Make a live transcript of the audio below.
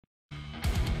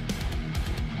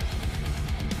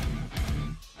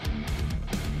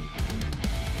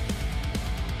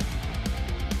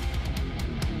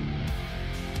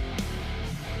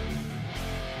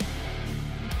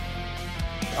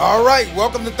All right,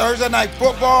 welcome to Thursday Night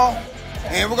Football,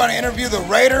 and we're going to interview the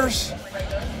Raiders'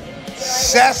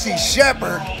 Sassy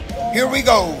Shepherd. Here we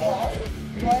go.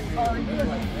 What are you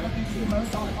looking to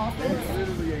most on offense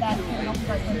that can help you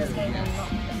guys win this game and not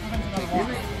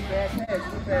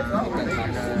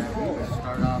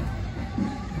Start off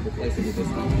the places with this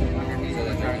underneath so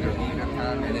that's driving their line up top,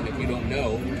 and then if you don't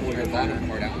know, pull your bottom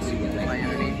part out and see what right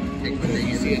underneath. If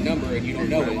you see a number and you don't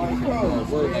know it, or a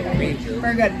word like ranger.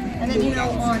 very good. And then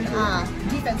on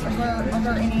defense, are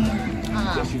there any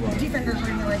defenders or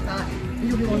anything like that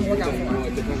you'll be willing to look out for? Well,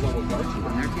 it depends on what guard you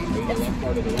on their team. Maybe the left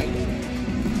guard or the right guard.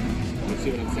 You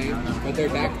see what I'm saying? But they're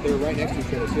right next to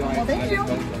each other. See how Well, thank you.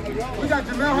 We got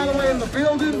Jamel Holloway in the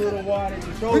building.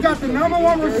 We got the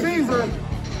 #1 receiver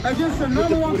against the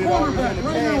 #1 quarterback.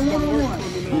 Right now, 1-on-1.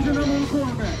 Who's your #1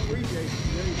 quarterback?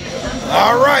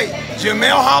 All right,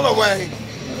 Jamel Holloway,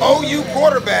 OU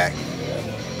quarterback.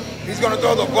 He's going to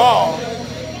throw the ball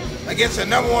against the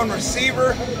 #1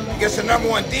 receiver, against the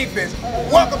 #1 defense.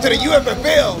 Welcome to the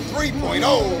UFFL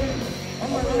 3.0.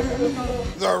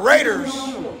 The Raiders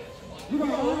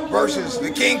versus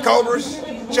the King Cobras.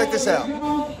 Check this out.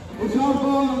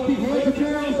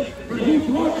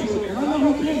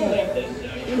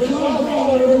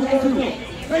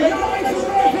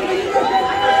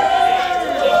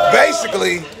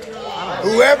 Basically,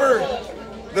 whoever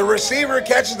the receiver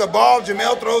catches the ball,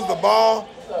 Jamel throws the ball,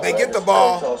 they get the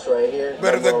ball.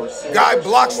 But if the guy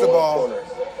blocks the ball,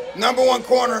 #1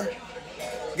 corner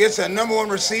gets a #1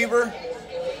 receiver.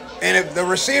 And if the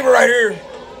receiver right here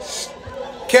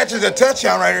catches a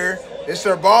touchdown right here, it's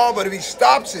their ball. But if he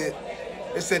stops it,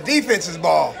 it's the defense's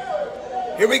ball.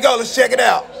 Here we go. Let's check it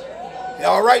out.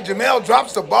 All right, Jamel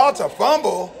drops the ball. It's a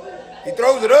fumble. He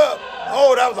throws it up.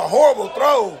 Oh, that was a horrible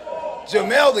throw.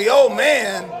 Jamel, the old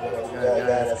man.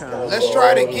 Let's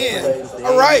try it again.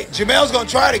 All right, Jamel's going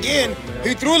to try it again.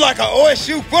 He threw like an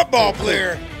OSU football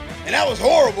player, and that was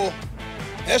horrible.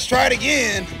 Let's try it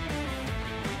again.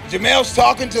 Jamel's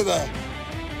talking to the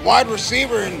wide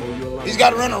receiver, and he's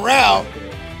got to run a route.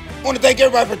 I want to thank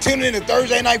everybody for tuning in to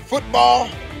Thursday Night Football.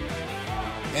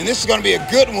 And this is going to be a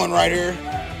good one right here.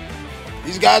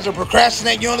 These guys are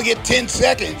procrastinating. You only get 10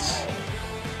 seconds.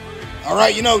 All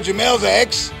right, Jamel's an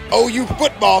ex-OU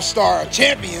football star, a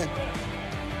champion.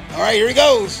 All right, here he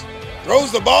goes.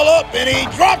 Throws the ball up, and he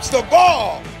drops the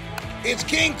ball. It's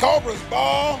King Cobra's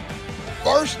ball.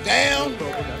 First down.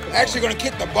 Actually going to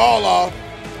kick the ball off.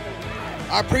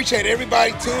 I appreciate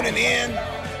everybody tuning in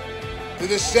to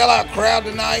this sellout crowd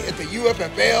tonight at the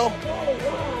UFFL.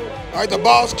 All right, the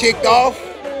ball's kicked off.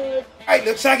 All right,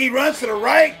 looks like he runs to the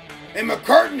right, and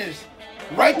McCurtain is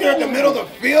right there at the middle of the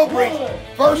field. Brings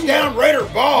first down, Raider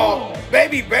ball.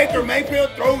 Baby Baker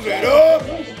Mayfield throws it up,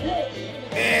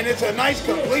 and it's a nice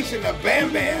completion to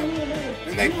Bam Bam.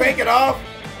 And they fake it off.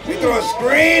 They throw a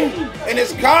screen, and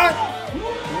it's caught.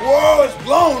 Whoa, it's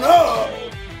blown up.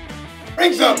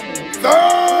 Brings up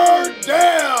third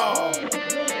down.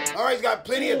 All right, he's got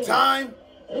plenty of time.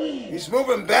 He's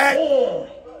moving back.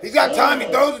 He's got time. He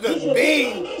throws it to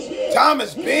Bean.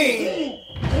 Thomas Bean.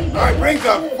 All right, brings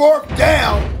up fourth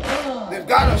down. They've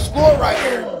got a score right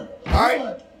here. All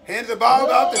right, hands the ball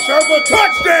out the circle.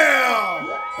 Touchdown!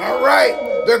 All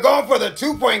right, they're going for the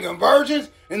 2-point conversions,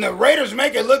 and the Raiders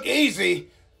make it look easy.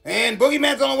 And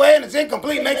Boogeyman's on the way, and it's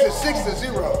incomplete. Makes it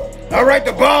 6-0. All right,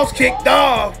 the ball's kicked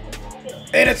off,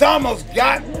 and it's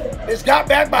got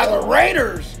back by the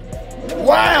Raiders.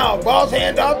 Wow, ball's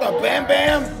handed off to Bam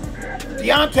Bam,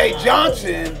 Deontay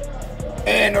Johnson,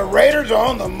 and the Raiders are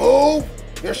on the move.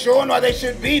 They're showing why they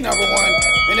should be #1,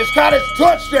 and it's caught its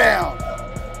touchdown.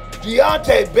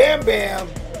 Deontay Bam Bam.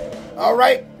 All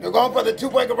right, they're going for the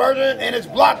 2-point conversion, and it's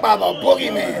blocked by the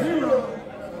Boogeyman.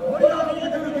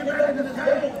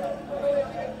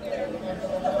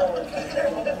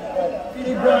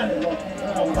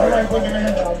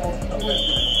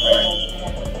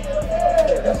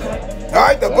 All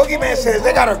right, the Boogeyman says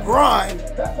they got to grind.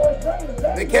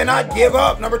 They cannot give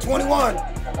up. Number 21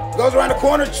 goes around the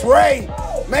corner. Trey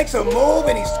makes a move,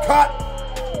 and he's caught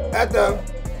at the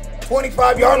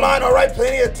 25-yard line. All right,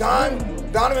 plenty of time.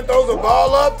 Donovan throws the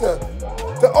ball up to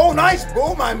oh, nice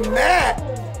boom by Matt.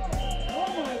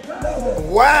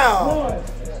 Wow.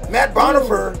 Matt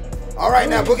Bonifer. All right,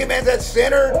 now Boogeyman's at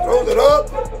center, throws it up,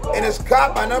 and it's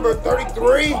caught by number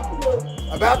 33.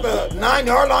 About the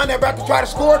 9-yard line, they're about to try to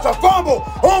score. It's a fumble.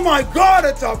 Oh my God,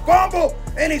 it's a fumble.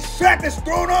 And his sack is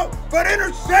thrown up, but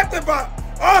intercepted by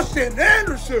Austin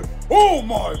Anderson. Oh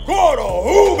my God, a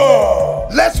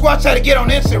hooga. Let's watch that again on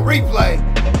instant replay,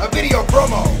 a video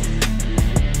promo.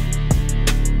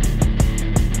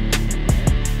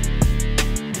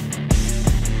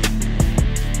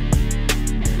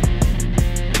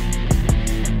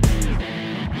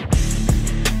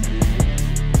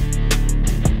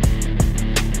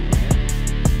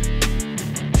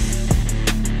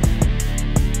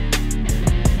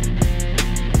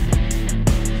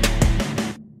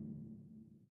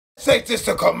 Say this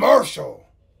a commercial.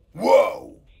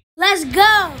 Whoa. Let's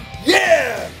go.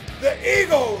 Yeah, the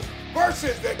Eagles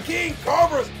versus the King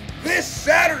Cobras this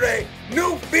Saturday.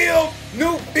 New field,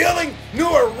 new feeling,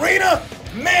 new arena.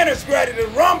 Man, it's ready to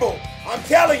rumble. I'm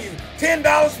telling you,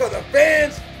 $10 for the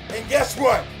fans. And guess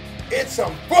what? It's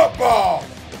some football.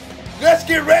 Let's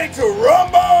get ready to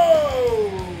rumble.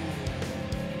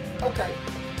 Okay.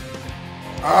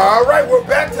 All right, we're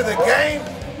back to the game.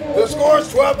 The score is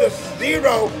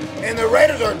 12-0, and the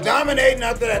Raiders are dominating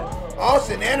after that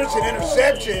Austin Anderson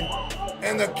interception.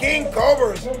 And the King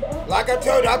Cobras, like I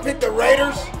told you, I picked the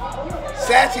Raiders.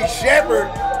 Sassy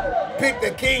Shepherd picked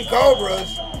the King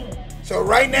Cobras. So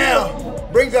right now,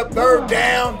 brings up third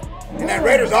down, and that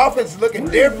Raiders offense is looking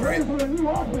different.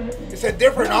 It's a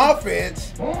different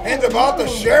offense. Hands the ball to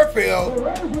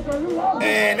Sherfield,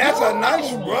 and that's a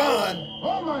nice run.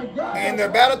 And they're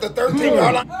about at the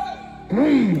 13-yard line.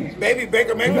 Baby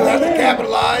Baker Mayfield has to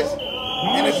capitalize,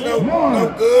 and it's no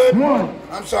good.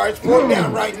 I'm sorry, it's 4th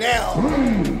down right now.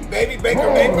 Baby Baker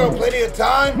Mayfield, plenty of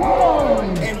time,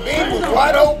 and Bean was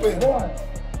wide open.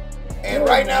 And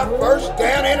right now, first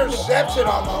down, interception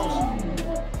almost.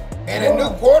 And a new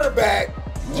quarterback,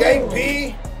 JP,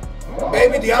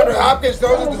 baby DeAndre Hopkins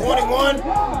throws it to 21.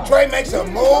 Trey makes a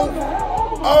move.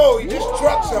 Oh, he just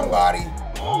trucked somebody.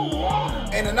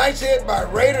 And a nice hit by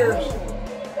Raiders.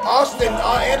 Austin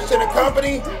Anderson and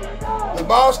company. The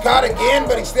ball's caught again,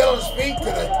 but he's still on his feet to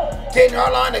the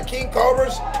 10-yard line. The King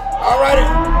Cobras. All right,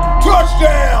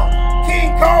 touchdown,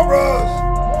 King Cobras.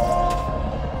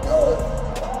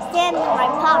 Stand in my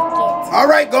pocket. All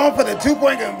right, going for the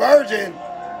 2-point conversion.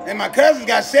 And my cousin's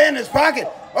got sand in his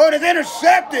pocket. Oh, and it's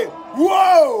intercepted.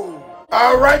 Whoa.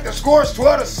 All right, the score is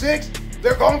 12-6.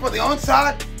 They're going for the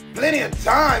onside. Plenty of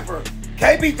time for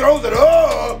KP throws it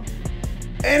up.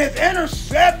 And it's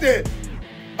intercepted.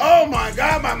 Oh my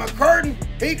God, by McCurtain.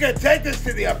 He could take this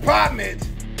to the apartment,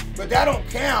 but that don't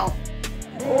count.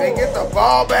 They get the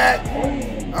ball back.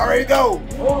 All right, here we go.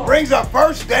 Brings up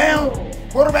first down.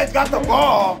 Quarterback's got the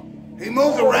ball. He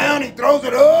moves around, he throws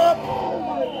it up,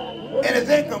 and it's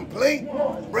incomplete.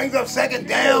 Brings up second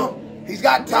down. He's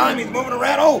got time, he's moving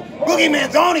around. Oh,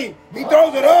 Boogeyman's on him. He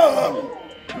throws it up.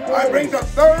 All right, brings up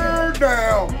third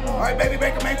down. All right, Baby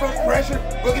Baker Mayfield's pressure.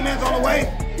 Boogeyman's on the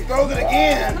way. He throws it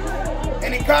again,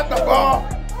 and he caught the ball.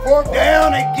 4th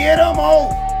down, they get him. Oh,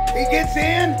 he gets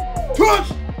in.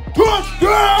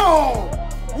 Touchdown!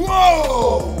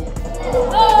 Whoa!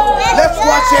 Let's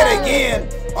watch that again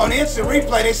on instant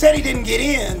replay. They said he didn't get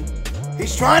in.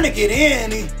 He's trying to get in.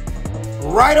 He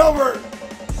right over,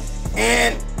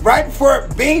 and right before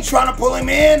Bean's trying to pull him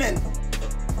in,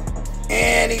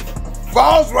 and he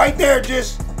falls right there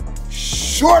just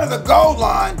short of the goal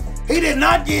line. He did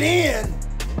not get in.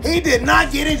 He did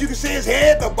not get in. You can see his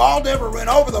head. The ball never went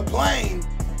over the plane.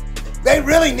 They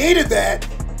really needed that.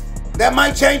 That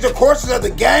might change the courses of the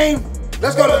game.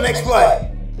 Let's go to the next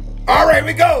play. All right, here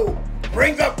we go.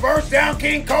 Brings up first down,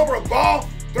 King Cobra ball.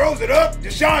 Throws it up.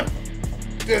 Deshaun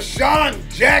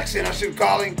Jackson, I should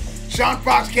call him. Sean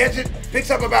Fox catches it. Picks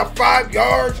up about 5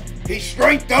 yards. He's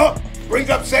strength up. Brings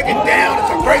up second down. It's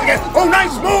a crazy guy. Oh,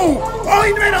 nice move. Oh,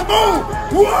 he made a move.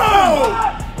 Whoa.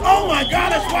 Oh, my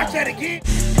God. Let's watch that again.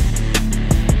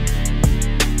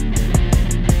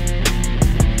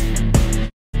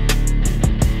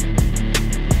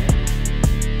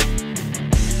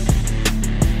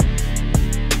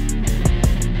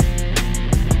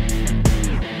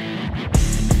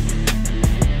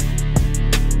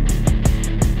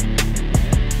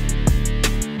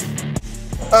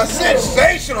 A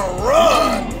sensational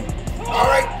run. All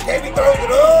right, KB throws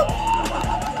it up,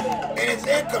 and it's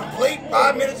incomplete.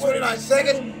 5 minutes, 29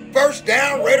 seconds. First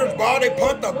down, Raiders ball. They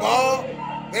punt the ball.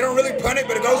 They don't really punt it,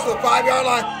 but it goes to the 5-yard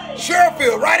line.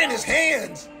 Sherfield right in his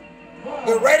hands.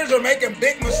 The Raiders are making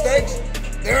big mistakes.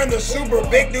 They're in the super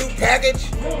big dude package.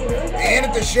 They hand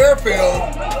it to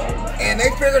Sherfield, and they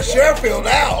figured Sherfield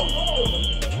out.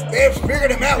 They have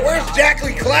figured him out. Where's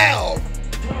Jackie Cloud?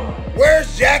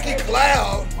 Where's Jackie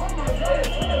Cloud?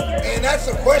 And that's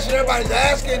the question everybody's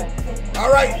asking. All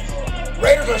right,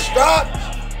 Raiders are stopped,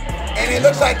 and it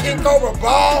looks like King Cobra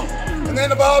ball, and then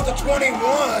the ball to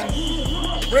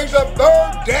 21. Brings up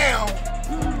third down.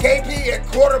 KP at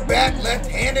quarterback,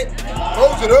 left-handed,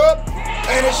 throws it up,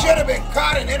 and it should have been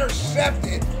caught and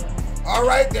intercepted. All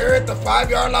right, they're at the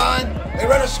 5-yard line. They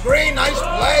run a screen, nice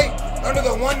play, under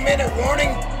the 1-minute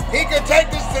warning. He could take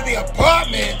this to the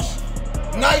apartments.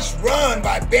 Nice run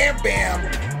by Bam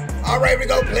Bam. All right, we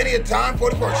go. Plenty of time.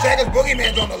 44 seconds.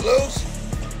 Boogeyman's on the loose.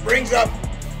 Brings up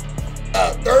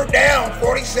third down.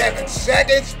 47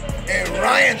 seconds. And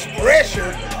Ryan's pressure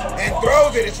and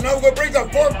throws it. It's no good. Brings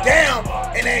up 4th down.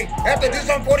 and they have to do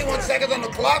something. 41 seconds on the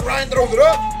clock. Ryan throws it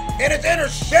up, and it's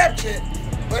interception.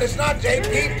 But it's not.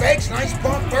 JP fakes, nice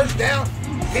pump, first down.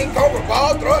 King Cobra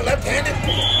ball, throw it left-handed,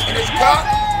 and it's caught.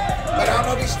 But I don't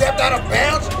know if he stepped out of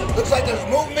bounds. Looks like there's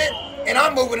movement, and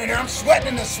I'm moving in there. I'm sweating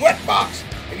in the sweat box.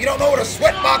 If you don't know what a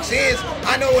sweat box is,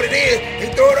 I know what it is.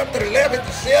 He throw it up to the left, hit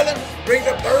the ceiling, brings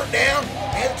up third down,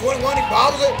 and 21, he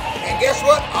bobbles it. And guess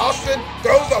what? Austin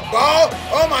throws the ball.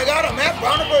 Oh my God, Matt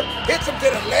Bonifer hits him to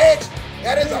the legs.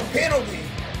 That is a penalty.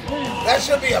 That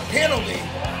should be a penalty.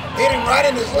 Hit him right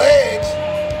in his legs.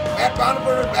 Matt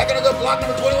Bonifer back in a good block,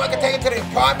 number 21, can take it to the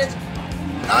apartments.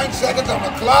 9 seconds on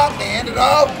the clock, they hand it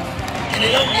off, and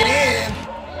they don't get in.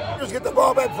 Just get the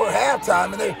ball back for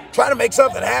halftime, and they're trying to make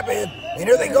something happen, and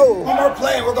here they go. One more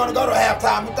play, and we're going to go to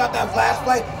halftime. We thought that was last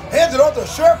play. Hands it off to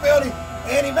Sherfield,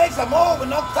 and he makes a move with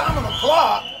no time on the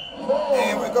clock,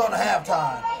 and we're going to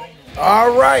halftime.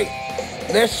 All right,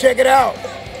 let's check it out.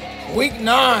 Week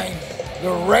 9,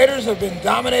 the Raiders have been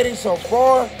dominating so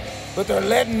far, but they're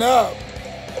letting up.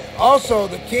 Also,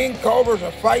 the King Cobras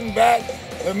are fighting back.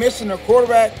 They're missing their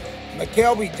quarterback,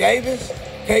 McKelby Davis.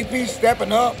 KP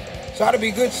stepping up. So that'll be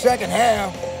a good second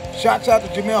half. Shots out to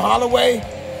Jamil Holloway.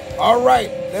 All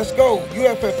right, let's go.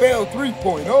 UFFL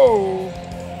 3.0.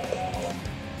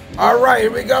 All right,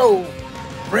 here we go.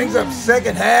 Brings up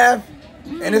second half.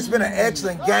 And it's been an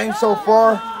excellent game so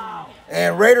far.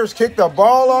 And Raiders kicked the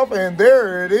ball off, and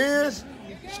there it is.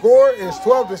 Score is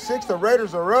 12-6. The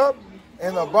Raiders are up.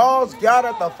 And the ball's got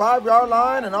at the 5-yard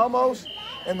line and almost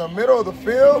in the middle of the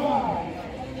field. All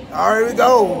right, here we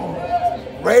go.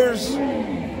 Raiders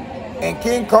and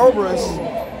King Cobras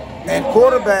and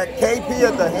quarterback KP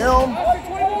at the helm.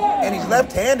 And he's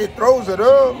left-handed, throws it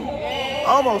up.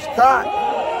 Almost caught.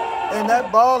 And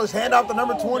that ball is handed off to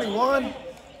number 21.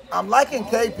 I'm liking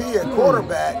KP at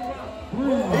quarterback. He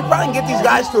probably can get these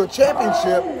guys to a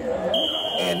championship.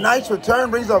 And nice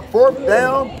return, brings up fourth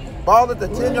down. Ball at the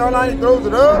 10-yard line, he throws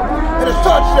it up, and it's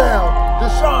touchdown,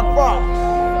 Deshaun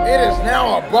Fox. It is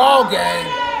now a ball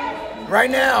game.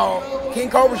 Right now, King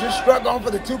Cobras just struck on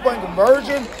for the 2-point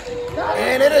conversion,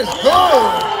 and it is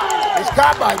good. It's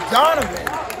caught by Donovan.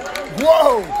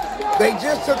 Whoa! They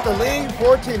just took the lead,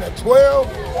 14-12,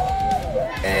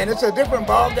 and it's a different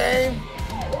ball game.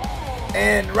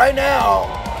 And right now,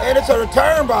 and it's a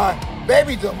return by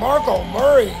baby DeMarco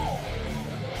Murray.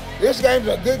 This game's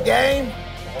a good game.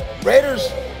 Raiders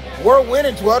were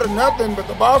winning 12-0, but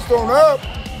the ball's thrown up.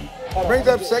 Brings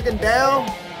up second down.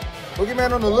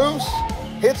 Boogeyman on the loose.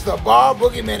 Hits the ball.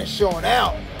 Boogeyman is showing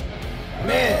out.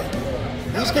 Man,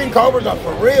 these King Cobras are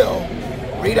for real.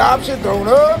 Read option, thrown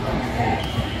up.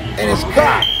 And it's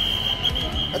caught.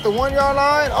 At the 1-yard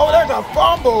line. Oh, there's a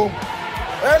fumble.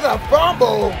 There's a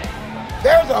fumble.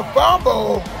 There's a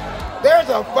fumble. There's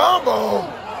a fumble.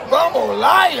 Fumble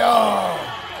liar.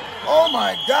 Oh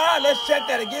my God, let's check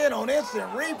that again on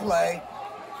instant replay.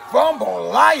 Fumble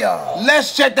liar.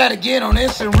 Let's check that again on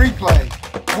instant replay.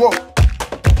 Whoa.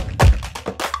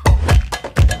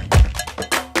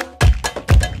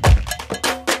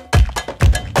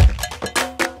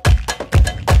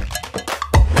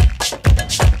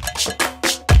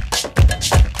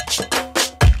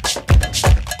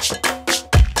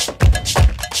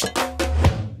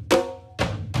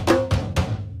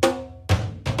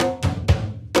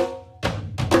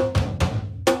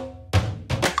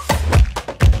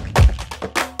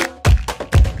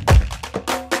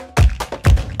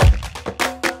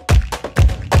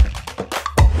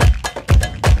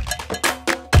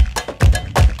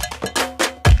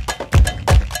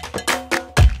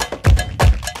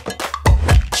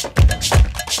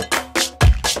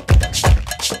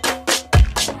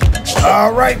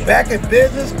 All right, back in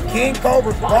business. King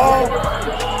Cobra's ball,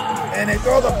 and they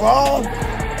throw the ball.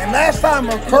 And last time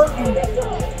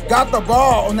McCurtain got the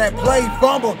ball on that play,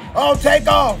 fumble. Oh, take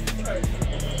off.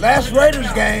 Last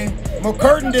Raiders game,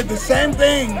 McCurtain did the same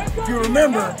thing, if you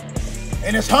remember,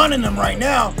 and it's haunting them right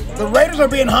now. The Raiders are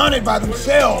being haunted by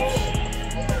themselves.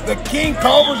 The King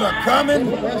Cobras are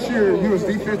coming. Last year, he was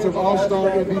defensive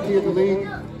all-star MVP of the league.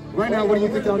 Right now, what do you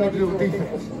think y'all need to do with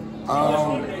defense?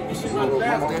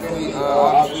 Definitely,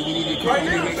 obviously, we need to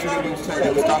make sure that we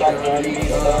stop the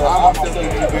obviously, we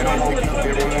bet on picking up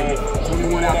everything.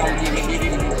 21 out there getting hit.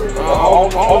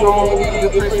 Overall, we need to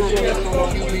pressure on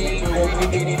QB,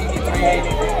 but we need to get 380.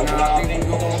 And I think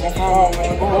we're going to go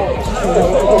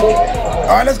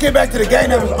All right, let's get back to the game.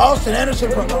 That was Austin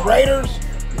Anderson from the Raiders.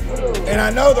 And I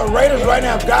know the Raiders right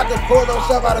now have got to pull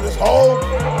themselves out of this hole.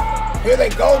 Here they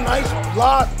go, nice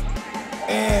block.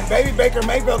 And baby Baker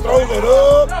Mayfield throws it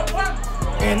up.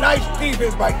 And nice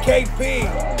defense by KP.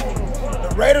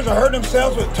 The Raiders are hurting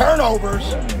themselves with turnovers.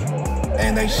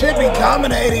 and they should be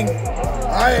dominating.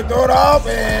 All right, throw it off,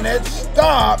 and it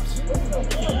stops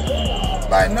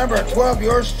by number 12,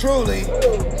 yours truly.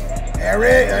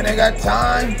 And they got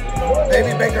time.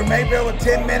 Baby Baker Mayfield with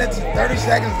 10 minutes and 30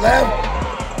 seconds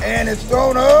left. And it's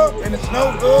thrown up, and it's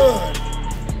no good.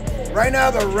 Right now,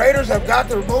 the Raiders have got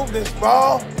to remove this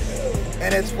ball,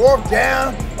 and it's 4th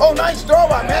down. Oh, nice throw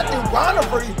by Matthew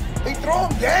Bonifer. He threw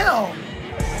him down,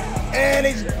 and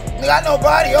he's got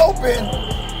nobody open.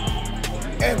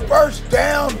 And 1st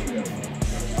down,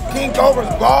 King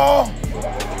Cobras ball.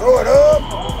 Throw it up.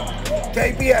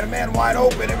 KP had a man wide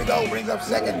open. There we go. Brings up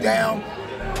 2nd down.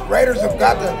 Raiders have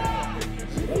got the.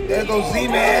 There goes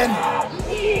Z-Man.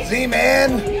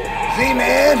 Z-Man.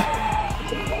 Z-Man.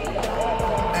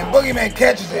 And Boogeyman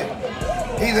catches it.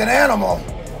 He's an animal.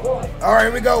 All right,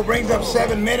 here we go. Brings up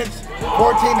 7 minutes.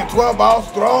 14 to 12 balls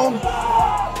thrown.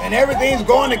 And everything's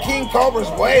going to King Cobra's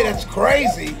way. That's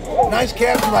crazy. Nice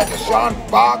capture by Deshaun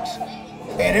Fox.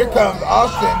 And here comes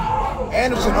Austin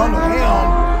Anderson on the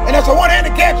helm. And that's a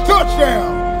one-handed catch,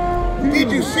 touchdown.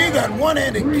 Did you see that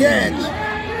one-handed catch?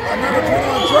 Number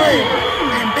 21 Trey,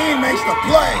 and Bean makes the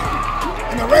play.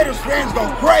 And the Raiders fans go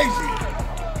crazy.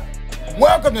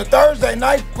 Welcome to Thursday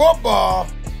Night Football.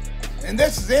 And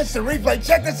this is Instant Replay.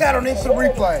 Check this out on Instant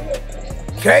Replay.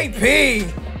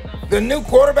 KP, the new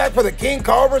quarterback for the King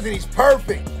Cobras, and he's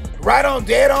perfect. Right on,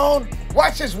 dead on.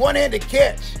 Watch this one-handed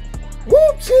catch.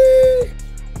 Whoopsie!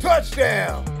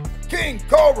 Touchdown, King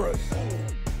Cobras.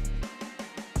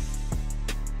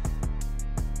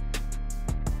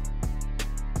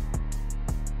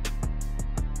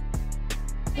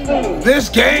 This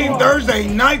game, Thursday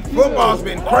Night Football, has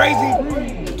been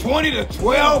crazy. 20 to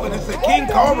 12, and it's the King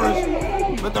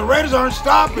Cobras, but the Raiders aren't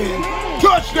stopping.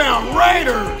 Touchdown,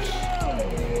 Raiders!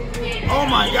 Oh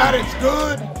my God, it's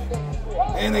good.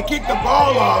 And they kick the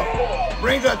ball off.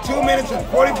 Brings up 2 minutes and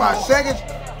 45 seconds.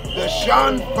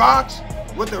 Deshaun Fox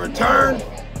with the return.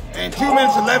 And 2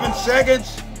 minutes, 11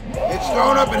 seconds. It's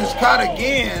thrown up and it's caught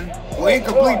again. Well,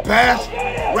 incomplete pass.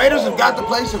 Raiders have got to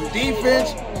play some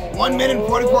defense. 1 minute and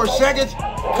 44 seconds.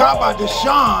 Caught by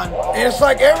Deshaun. And it's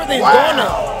like everything's going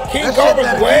to King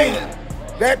Cobra's way.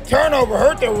 That turnover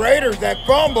hurt the Raiders. That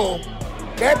fumble,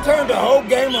 that turned the whole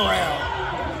game around.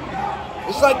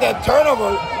 It's like that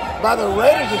turnover by the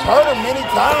Raiders has hurt them many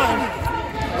times.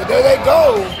 But there they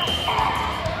go.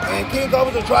 And King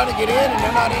Cobras are trying to get in, and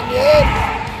they're not in yet.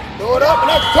 Throw it up, and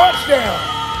that's touchdown.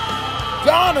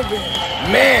 Donovan.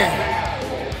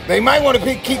 Man, they might want to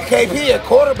keep KP at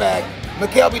quarterback,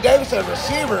 McKelby Davis at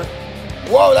receiver.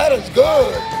 Whoa, that is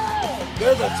good.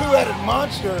 There's a two-headed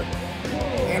monster.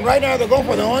 And right now they're going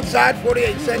for the onside,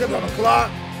 48 seconds on the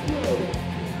clock.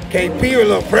 KP with a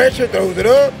little pressure, throws it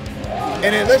up.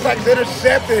 And it looks like it's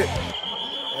intercepted.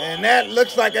 And that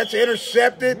looks like that's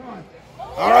intercepted.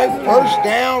 All right, 1st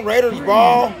down, Raiders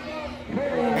ball.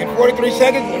 And 43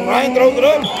 seconds, and Ryan throws it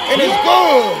up, and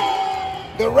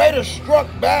it's good. The Raiders struck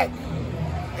back.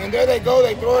 And there they go,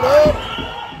 they throw it up.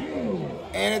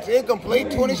 And it's incomplete,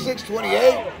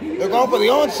 26-28. They're going for the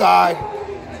onside.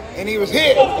 And he was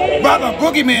hit by the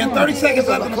Boogeyman, 30 seconds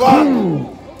on the clock.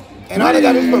 And all they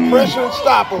got is put pressure and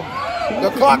stop him. The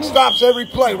clock stops every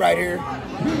play right here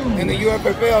in the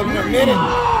UFFL. In a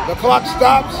minute, the clock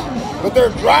stops, but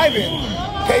they're driving.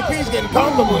 KP's getting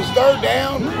comfortable. It's 3rd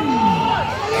down,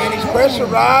 and he's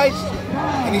pressurized,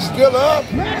 and he's still up,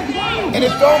 and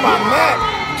it's thrown by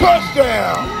Matt.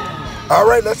 Touchdown. All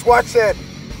right, let's watch that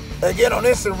again on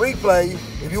Instant Replay.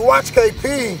 If you watch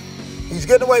KP, he's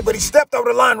getting away, but he stepped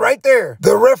over the line right there.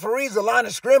 The referee's the line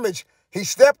of scrimmage. He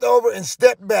stepped over and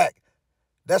stepped back.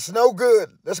 That's no good.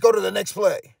 Let's go to the next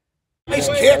play. Nice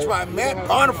catch by Matt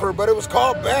Bonifer, but it was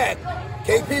called back.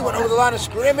 KP went over the line of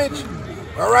scrimmage.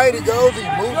 All right, he goes, he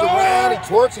moves around, he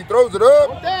twerks, he throws it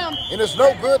up, and it's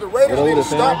no good. The Raiders need to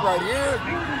stop right here,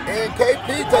 and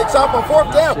KP takes off on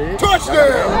 4th down.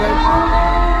 Touchdown!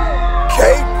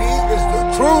 KP is the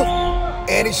truth,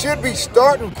 and he should be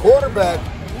starting quarterback.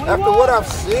 After what I've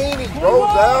seen, he rolls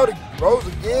out, he throws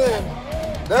again.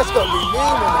 That's going to be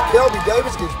mean when McKelby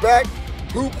Davis gets back.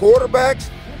 2 quarterbacks,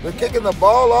 they're kicking the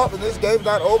ball off, and this game's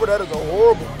not over. That is a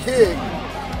horrible kick.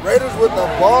 Raiders with the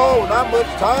ball, not much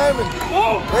time, and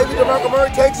maybe DeMarco Murray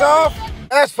takes off.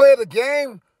 Last play of the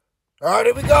game. All right,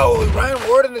 here we go. Ryan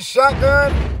Ward in the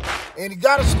shotgun, and he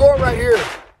got a score right here.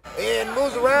 And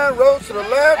moves around, rolls to the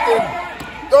left,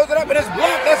 and throws it up, and it's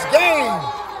blocked. That's game.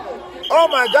 Oh,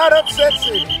 my God, upset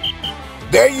City.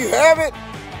 There you have it.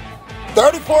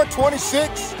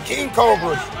 34-26, King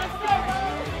Cobras.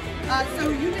 So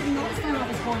you did not start off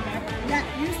as quarterback, yet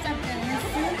you stepped in, and as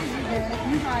soon as you did,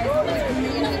 you guys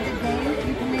commanded the game,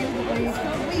 you commanded the Raiders to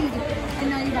lead, and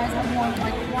now you guys have won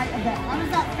like right event. How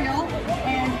does that feel?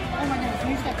 And oh my goodness,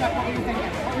 when you stepped up, what were you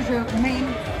thinking? What was your main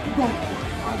goal?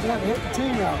 I just had to hit the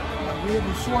team out. We had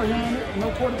been short-handed,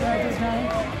 no quarterback this game.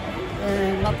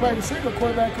 And when I played the secret,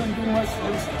 quarterback couldn't do much. I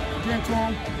was getting to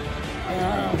him.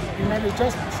 And we made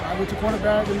adjustments. I went to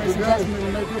quarterback and made some adjustments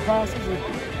and made good passes. And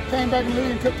came back in the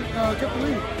lead and kept the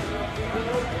lead.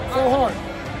 So hard.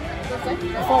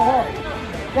 I fought hard.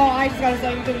 Well, I just got to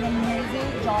say, you did an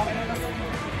amazing job.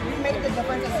 You made the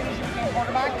difference as soon as you became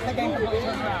quarterback. The game completely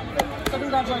turned around. So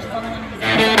congratulations on the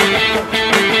win.